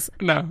channels.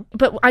 No.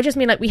 But I just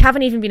mean like we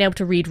haven't even been able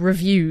to read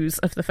reviews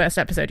of the first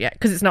episode yet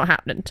because it's not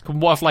happening.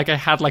 What if like I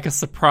had like a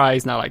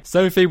surprise now, like,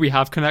 Sophie, we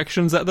have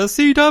connections at the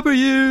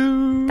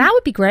CW? That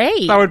would be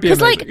great. That would be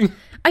amazing. Like,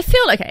 I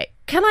feel okay.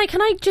 Can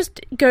I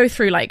just go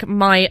through like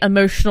my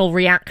emotional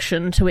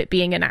reaction to it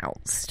being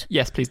announced?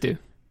 Yes, please do.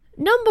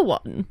 Number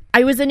one,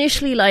 I was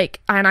initially like,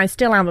 and I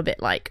still am a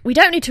bit like, we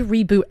don't need to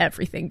reboot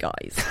everything,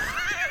 guys.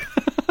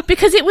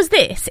 Because it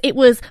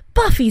was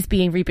Buffy's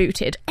being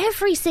rebooted.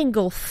 Every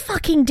single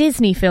fucking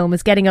Disney film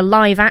is getting a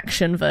live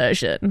action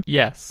version.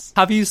 Yes.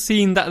 Have you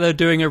seen that they're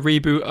doing a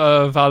reboot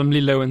of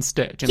Lilo and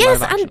Stitch in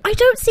live action? And I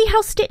don't see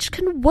how Stitch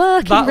can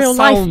work in real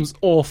life. That sounds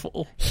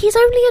awful. He's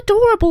only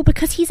adorable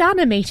because he's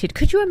animated.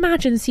 Could you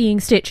imagine seeing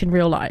Stitch in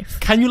real life?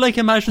 Can you like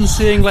imagine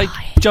seeing like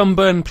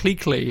Jumbo and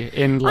Pleakley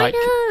in like...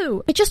 I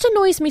know. It just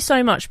annoys me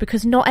so much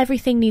because not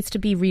everything needs to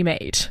be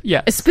remade.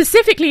 Yeah.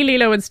 Specifically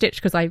Lilo and Stitch,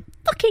 because I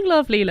fucking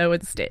love Lilo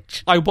and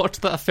Stitch. I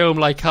watched that film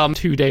like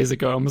 2 days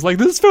ago and was like,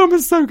 this film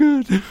is so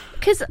good.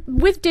 Because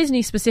with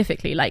Disney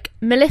specifically, like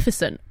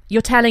Maleficent,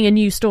 you're telling a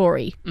new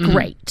story.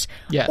 Great.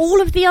 Yes. All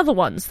of the other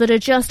ones that are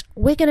just,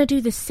 we're going to do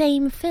the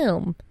same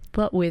film,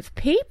 but with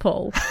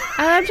people.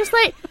 And I'm just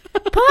like,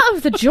 part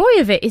of the joy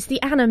of it is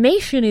the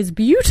animation is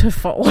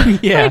beautiful.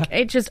 Yeah. Like,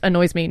 it just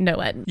annoys me no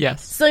end.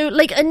 Yes. So,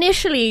 like,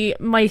 initially,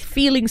 my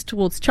feelings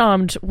towards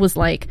Charmed was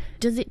like,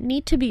 does it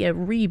need to be a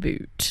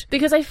reboot?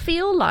 Because I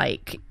feel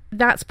like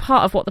that's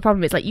part of what the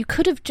problem is. Like, you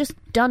could have just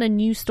done a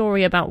new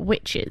story about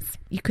witches.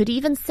 You could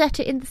even set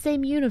it in the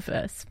same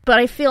universe. But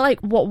I feel like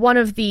one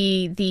of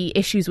the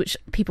issues which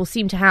people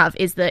seem to have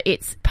is that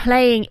it's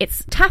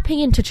tapping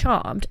into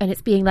Charmed and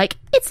it's being like,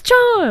 it's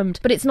Charmed,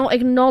 but it's not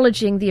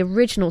acknowledging the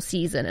original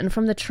season. And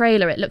from the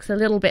trailer, it looks a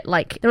little bit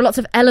like there are lots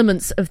of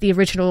elements of the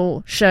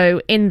original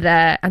show in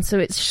there. And so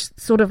it's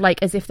sort of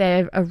like as if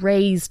they've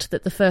erased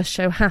that the first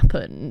show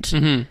happened.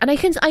 And I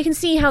can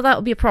see how that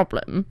would be a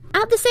problem.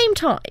 At the same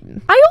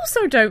time, I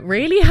also don't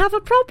really have a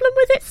problem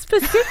with it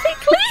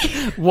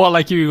specifically. What,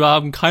 like you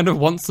kind of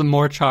want some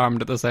more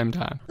Charmed at the same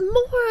time?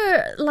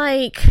 More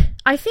like,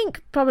 I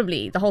think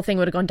probably the whole thing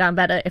would have gone down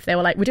better if they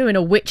were like, we're doing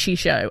a witchy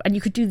show and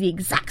you could do the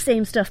exact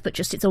same stuff but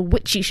just it's a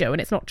witchy show and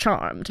it's not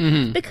Charmed.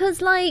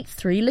 Because like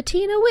 3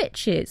 Latina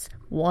witches,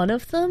 one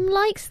of them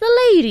likes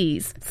the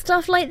ladies.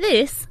 Stuff like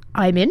this,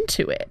 I'm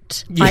into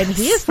it. Yes. I'm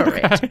here for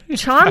it.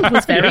 Charmed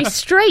was very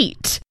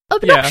straight.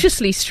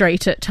 Obnoxiously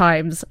straight at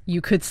times, you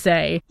could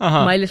say.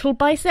 My little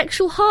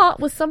bisexual heart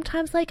was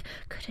sometimes like,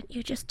 couldn't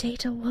you just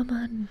date a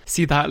woman?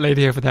 See that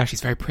lady over there?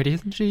 She's very pretty,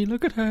 isn't she?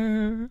 Look at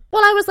her.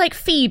 Well, I was like,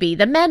 Phoebe,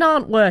 the men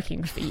aren't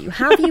working for you.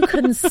 Have you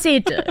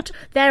considered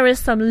there are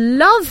some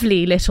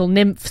lovely little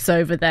nymphs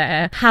over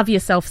there? Have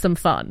yourself some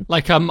fun.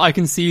 Like, I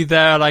can see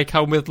there, like,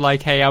 with,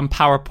 like, a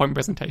PowerPoint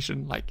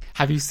presentation. Like,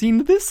 have you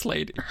seen this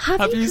lady?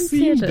 Have you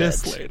seen considered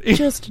this lady?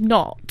 Just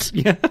not.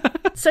 Yeah.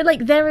 So,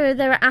 like, there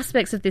are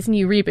aspects of this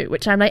new reboot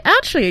which I'm like,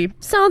 actually,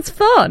 sounds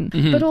fun.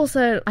 But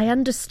also, I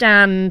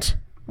understand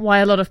why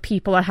a lot of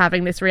people are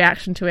having this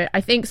reaction to it.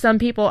 I think some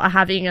people are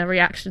having a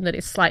reaction that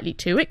is slightly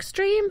too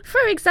extreme.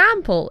 For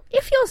example,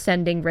 if you're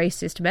sending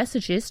racist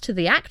messages to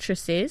the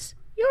actresses,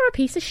 you're a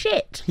piece of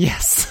shit.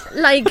 Yes.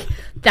 Like,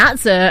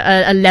 that's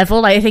a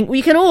level I think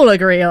we can all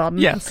agree on.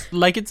 Yes.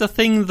 Like, it's a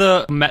thing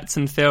that Metz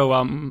and Phil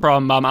from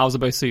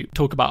Alzabo Soup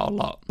talk about a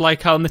lot.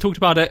 Like, they talked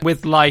about it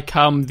with, like,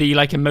 the,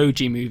 like,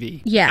 Emoji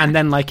Movie. Yeah. And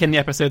then, like, in the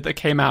episode that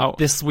came out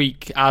this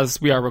week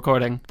as we are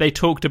recording, they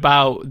talked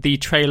about the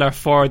trailer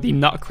for the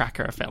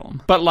Nutcracker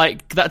film. But,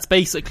 like, that's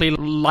basically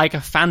like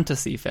a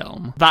fantasy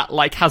film that,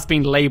 like, has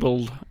been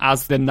labelled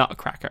as the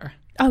Nutcracker.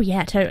 Oh,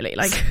 yeah, totally.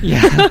 Like,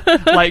 yeah.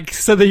 Like,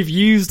 so they've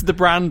used the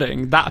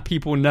branding that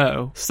people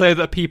know so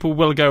that people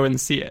will go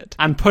and see it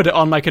and put it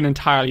on, like, an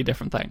entirely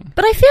different thing.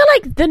 but I feel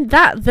like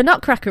the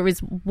Nutcracker is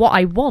what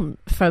I want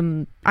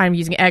from, I'm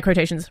using air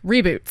quotations,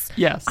 reboots.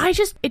 Yes.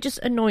 It just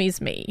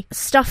annoys me.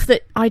 Stuff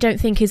that I don't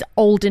think is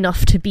old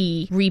enough to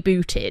be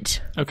rebooted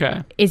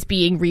Okay. is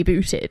being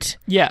rebooted.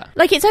 Yeah.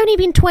 Like, it's only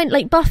been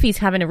like, Buffy's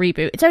having a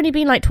reboot. It's only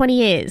been, like, 20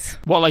 years.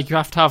 What, like, you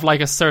have to have,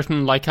 like, a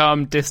certain, like,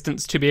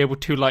 distance to be able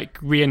to, like,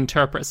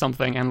 reinterpret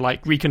something and,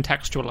 like,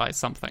 recontextualize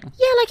something.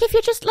 Yeah, like, if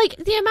you're just, like,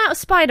 the amount of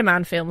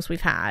Spider-Man films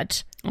we've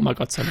had, Oh my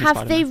god, so many have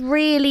Spider-Man. they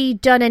really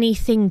done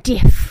anything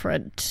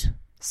different?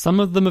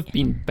 Some of them have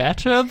been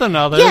better than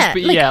others, Yeah,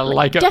 but like, yeah,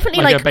 like, definitely,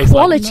 a like, baseline,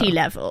 quality no.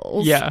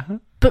 levels. Yeah.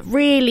 But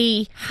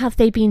really, have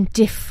they been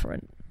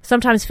different?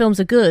 Sometimes films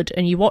are good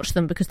and you watch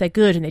them because they're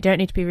good and they don't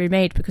need to be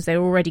remade because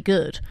they're already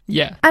good.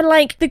 Yeah. And,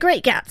 like, The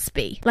Great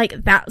Gatsby,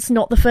 like, that's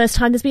not the first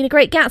time there's been a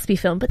Great Gatsby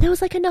film, but there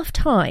was, like, enough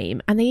time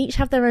and they each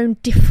have their own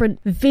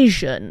different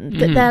vision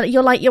that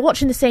you're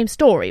watching the same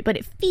story, but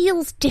it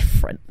feels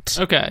different.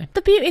 Okay.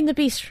 The Beauty and the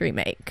Beast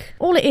remake,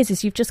 all it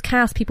is you've just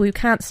cast people who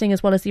can't sing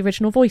as well as the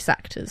original voice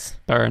actors.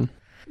 Burn.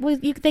 Well,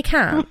 they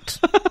can't.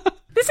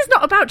 This is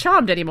not about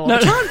Charmed anymore. The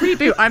Charmed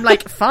reboot, I'm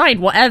like, fine,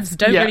 whatevs,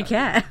 don't really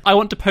care. I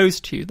want to pose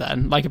to you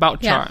then, like,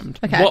 about Yeah, Charmed.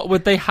 okay. What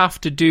would they have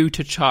to do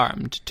to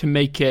Charmed to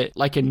make it,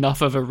 like,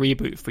 enough of a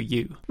reboot for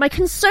you? My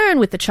concern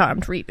with the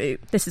Charmed reboot,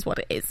 this is what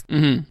it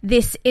is.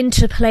 This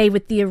interplay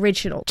with the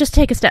original. Just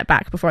take a step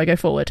back before I go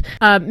forward.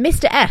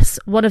 Mr. S,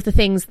 one of the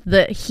things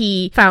that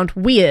he found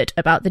weird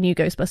about the new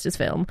Ghostbusters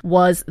film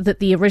was that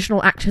the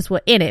original actors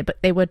were in it,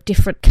 but they were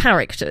different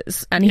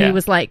characters. And he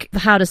was like,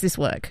 how does this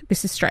work?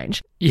 This is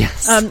strange.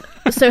 Yes.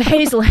 So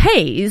Hazel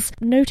Hayes,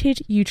 noted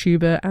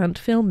YouTuber and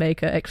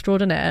filmmaker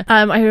extraordinaire,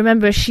 I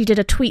remember she did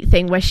a tweet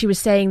thing where she was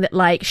saying that,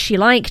 like, she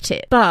liked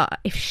it, but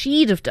if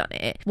she'd have done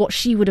it, what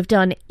she would have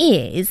done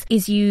is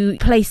you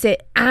place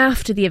it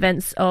after the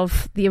events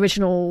of the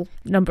original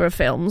number of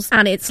films,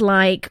 and it's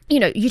like, you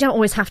know, you don't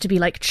always have to be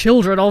like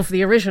children of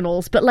the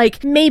originals, but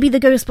like maybe the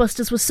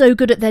Ghostbusters were so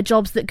good at their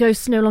jobs that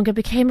ghosts no longer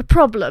became a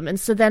problem, and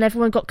so then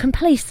everyone got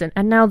complacent,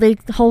 and now the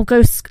whole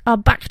ghosts are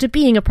back to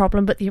being a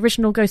problem, but the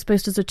original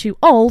Ghostbusters are too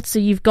old, so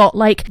you've got,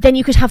 like, then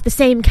you could have the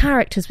same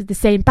characters with the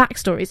same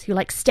backstories who,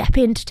 like, step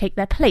in to take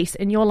their place,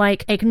 and you're,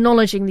 like,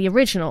 acknowledging the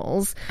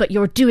originals, but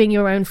you're doing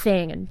your own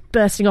thing and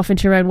bursting off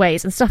into your own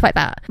ways and stuff like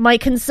that. My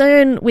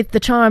concern with the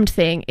Charmed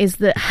thing is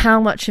that how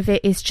much of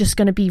it is just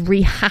going to be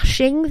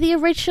rehashing the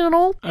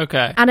original.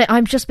 Okay. And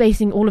I'm just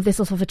basing all of this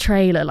off of a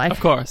trailer, like, Of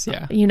course,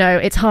 yeah. you know,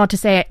 it's hard to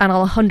say, and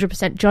I'll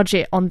 100% judge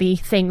it on the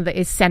thing that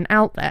is sent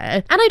out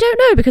there. And I don't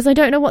know, because I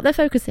don't know what they're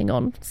focusing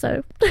on,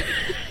 so...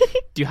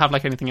 Do you have,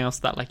 like, anything else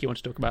that, like, you want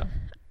to talk about?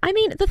 I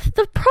mean,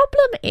 the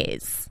problem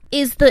is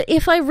that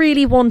if I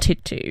really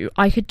wanted to,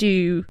 I could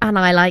do, and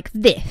I like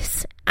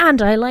this,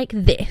 and I like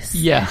this.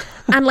 Yeah.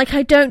 And, like,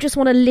 I don't just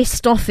want to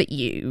list off at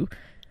you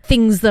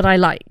things that I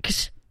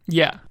liked.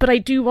 Yeah. But I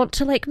do want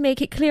to, like,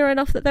 make it clear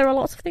enough that there are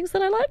lots of things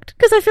that I liked,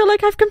 because I feel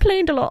like I've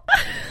complained a lot.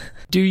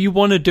 Do you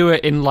want to do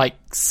it in, like,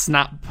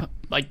 snap,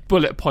 like,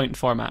 bullet point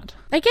format?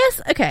 I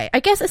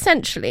guess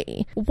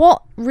essentially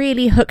what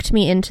really hooked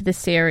me into this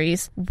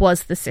series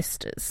was the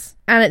sisters.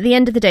 And at the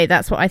end of the day,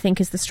 that's what I think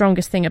is the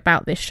strongest thing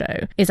about this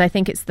show, is I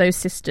think it's those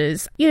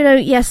sisters. You know,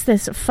 yes,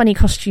 there's funny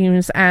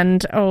costumes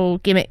and,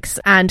 gimmicks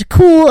and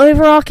cool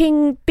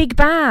overarching big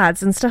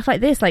bads and stuff like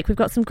this. Like, we've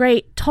got some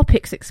great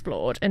topics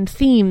explored and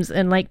themes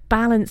and, like,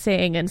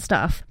 balancing and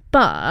stuff.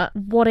 But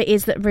what it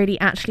is that really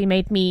actually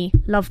made me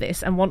love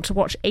this and want to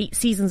watch 8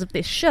 seasons of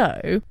this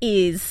show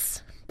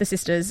is the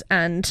sisters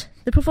and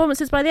the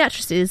performances by the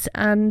actresses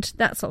and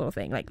that sort of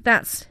thing. Like,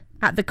 that's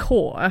at the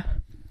core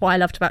what I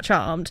loved about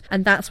Charmed,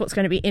 and that's what's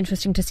going to be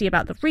interesting to see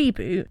about the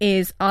reboot,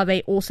 is are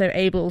they also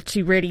able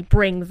to really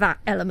bring that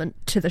element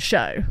to the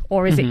show,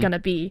 or is it going to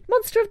be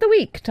Monster of the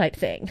Week type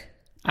thing?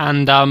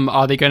 And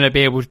are they going to be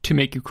able to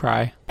make you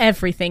cry?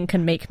 Everything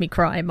can make me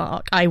cry,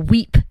 Mark. I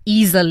weep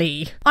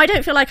easily. I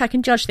don't feel like I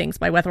can judge things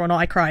by whether or not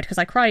I cried, because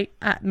I cry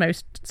at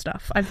most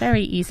stuff. I'm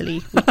very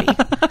easily weepy.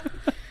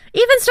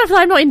 Even stuff that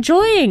I'm not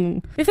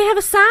enjoying. If they have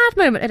a sad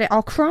moment in it,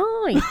 I'll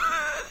cry.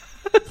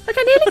 Like,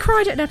 I nearly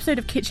cried at an episode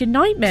of Kitchen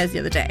Nightmares the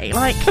other day.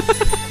 Like,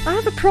 I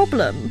have a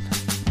problem.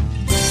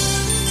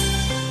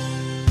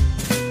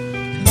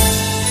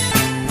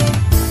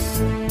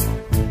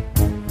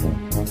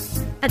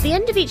 At the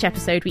end of each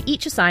episode, we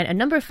each assign a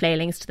number of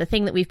flailings to the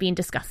thing that we've been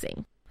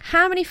discussing.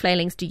 How many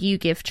flailings do you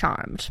give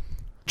Charmed?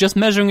 Just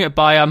measuring it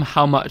by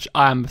how much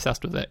I'm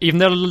obsessed with it. Even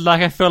though,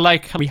 like, I feel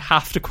like we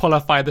have to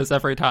qualify this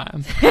every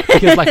time.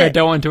 Because, like, I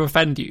don't want to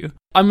offend you.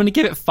 I'm going to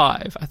give it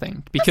 5, I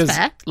think. Because,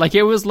 like,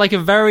 it was, like, a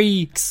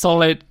very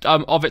solid,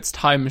 of its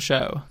time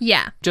show.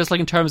 Yeah. Just, like,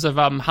 in terms of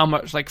how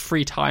much, like,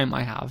 free time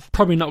I have.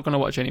 Probably not going to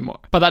watch anymore.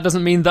 But that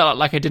doesn't mean that,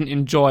 like, I didn't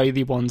enjoy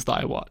the ones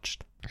that I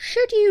watched.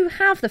 Should you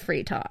have the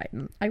free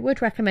time, I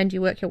would recommend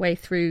you work your way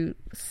through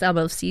some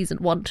of season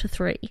 1 to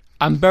 3.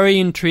 I'm very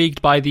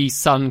intrigued by the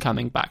son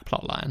coming back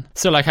plotline.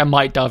 So, like, I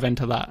might delve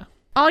into that.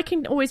 I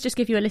can always just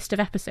give you a list of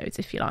episodes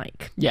if you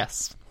like.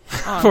 Yes.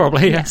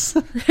 Probably, yes.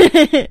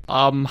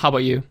 How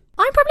about you?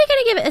 I'm probably going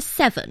to give it a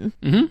 7.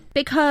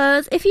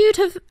 Because if you'd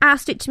have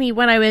asked it to me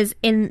when I was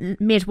in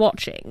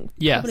mid-watching,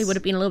 probably would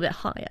have been a little bit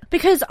higher.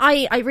 Because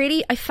I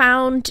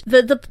found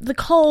the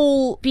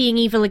Cole being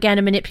evil again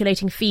and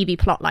manipulating Phoebe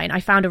plotline, I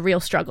found a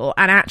real struggle.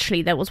 And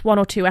actually, there was 1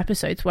 or 2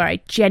 episodes where I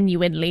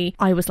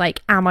was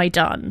like, am I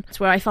done? It's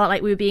where I felt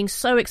like we were being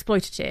so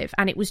exploitative,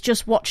 and it was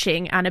just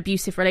watching an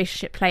abusive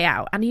relationship play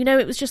out. And, you know,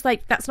 it was just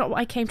like, that's not what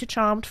I came to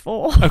Charmed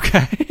for.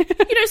 Okay.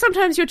 You know,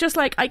 sometimes you're just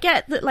like, I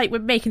get that, like, we're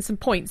making some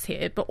points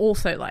here, but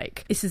also,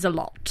 like, this is a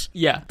lot.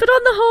 Yeah. But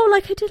on the whole,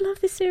 like, I did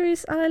love this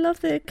series, and I love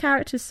the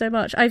characters so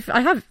much. I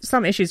have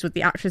some issues with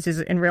the actresses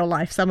in real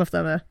life. Some of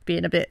them are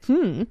being a bit,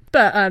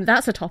 But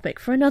that's a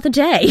topic for another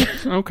day.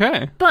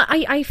 Okay. But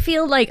I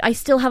feel like I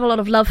still have a lot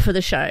of love for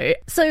the show.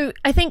 So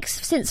I think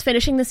since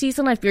finishing the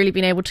season, I've really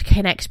been able to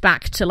connect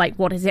back to, like,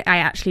 what is it I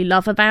actually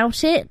love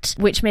about it,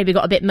 which maybe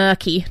got a bit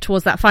murky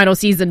towards that final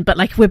season, but,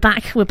 like, we're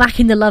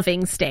back in the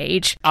loving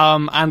stage.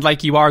 And,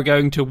 like, you are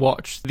going to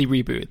watch the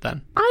reboot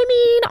then? I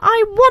mean,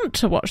 I want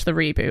to watch the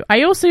reboot.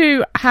 I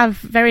also have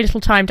very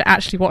little time to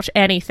actually watch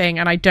anything,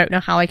 and I don't know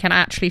how I can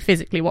actually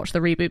physically watch the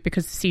reboot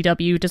because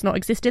CW does not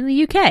exist in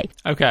the UK.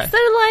 Okay. So,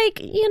 like,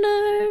 you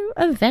know,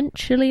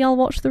 eventually I'll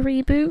watch the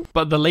reboot.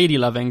 But the lady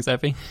loving,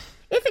 Evie?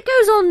 If it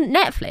goes on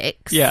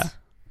Netflix, yeah,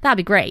 that'd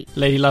be great.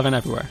 Lady loving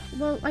everywhere.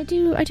 Well, I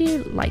do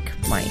like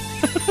my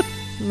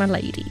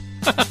lady.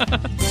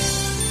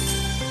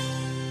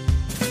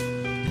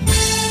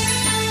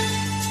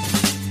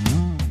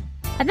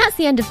 And that's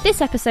the end of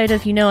this episode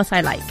of You Know What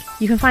I Like.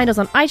 You can find us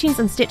on iTunes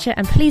and Stitcher,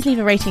 and please leave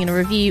a rating and a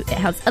review. It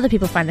helps other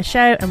people find the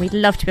show, and we'd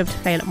love to be able to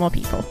flail at more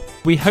people.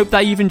 We hope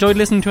that you've enjoyed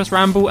listening to us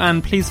ramble,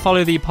 and please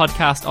follow the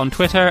podcast on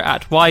Twitter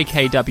at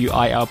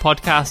YKWIL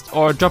Podcast,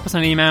 or drop us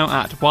an email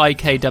at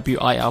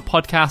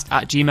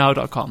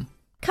YKWILpodcast@gmail.com.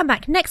 Come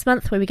back next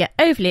month where we get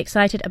overly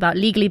excited about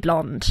Legally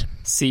Blonde.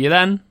 See you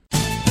then.